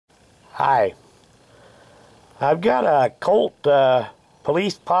Hi, I've got a Colt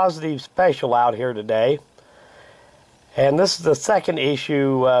Police Positive Special out here today, and this is the second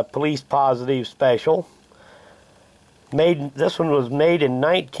issue Police Positive Special. This one was made in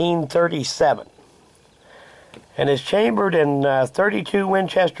 1937, and is chambered in 32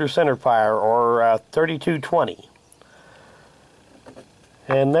 Winchester centerfire, or 32-20.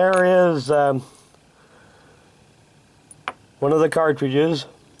 And there is one of the cartridges.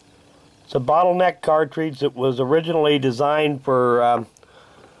 It's a bottleneck cartridge that was originally designed for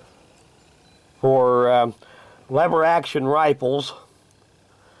lever action rifles,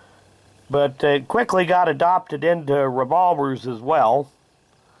 but it quickly got adopted into revolvers as well.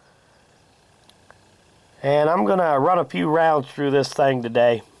 And I'm going to run a few rounds through this thing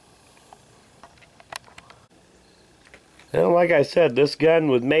today. And like I said, this gun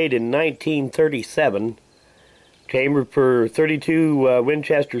was made in 1937. Chambered for 32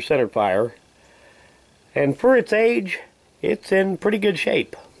 Winchester centerfire, and for its age, it's in pretty good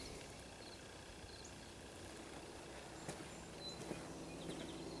shape.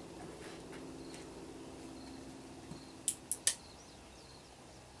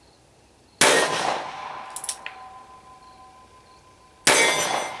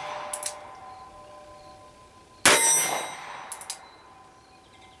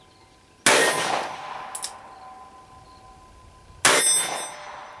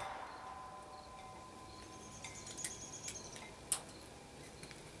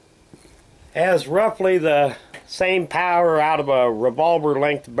 Has roughly the same power out of a revolver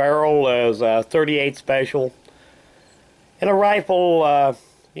length barrel as a .38 Special. In a rifle,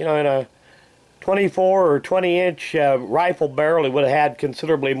 in a 24 or 20-inch rifle barrel, it would have had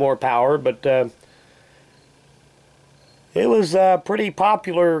considerably more power, but it was a pretty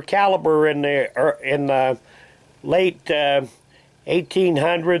popular caliber in the late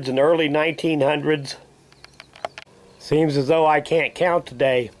 1800s and early 1900s. Seems as though I can't count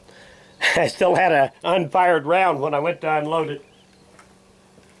today. I still had an unfired round when I went to unload it.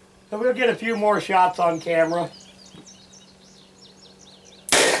 So we'll get a few more shots on camera.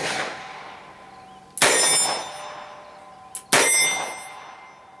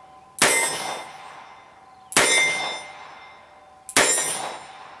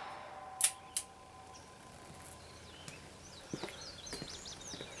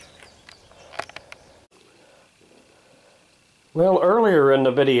 Well, earlier in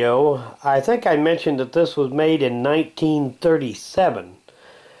the video, I think I mentioned that this was made in 1937,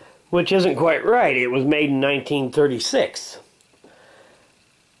 which isn't quite right. It was made in 1936.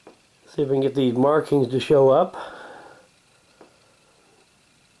 See if we can get these markings to show up.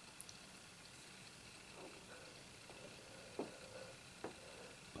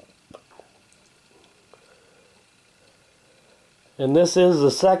 And this is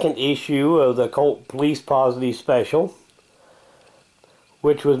the second issue of the Colt Police Positive Special,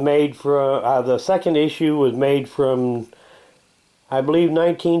 which was made for, the second issue was made from, I believe,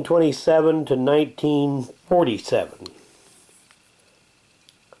 1927 to 1947.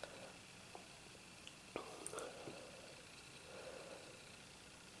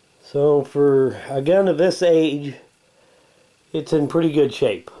 So for a gun of this age, it's in pretty good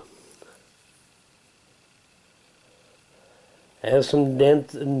shape. Has some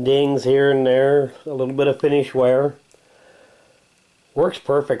dents and dings here and there, a little bit of finish wear. Works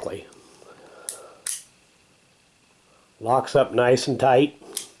perfectly. Locks up nice and tight.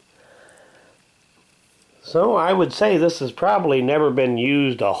 So I would say this has probably never been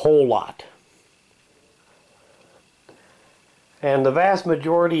used a whole lot. And the vast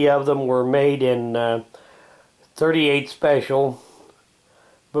majority of them were made in .38 Special.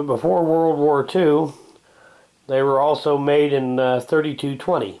 But before World War II, they were also made in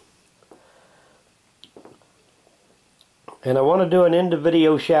 .32-20. And I want to do an end of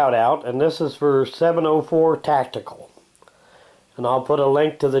video shout out, and this is for 704 Tactical. And I'll put a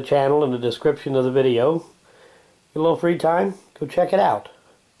link to the channel in the description of the video. Get a little free time, go check it out.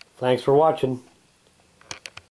 Thanks for watching.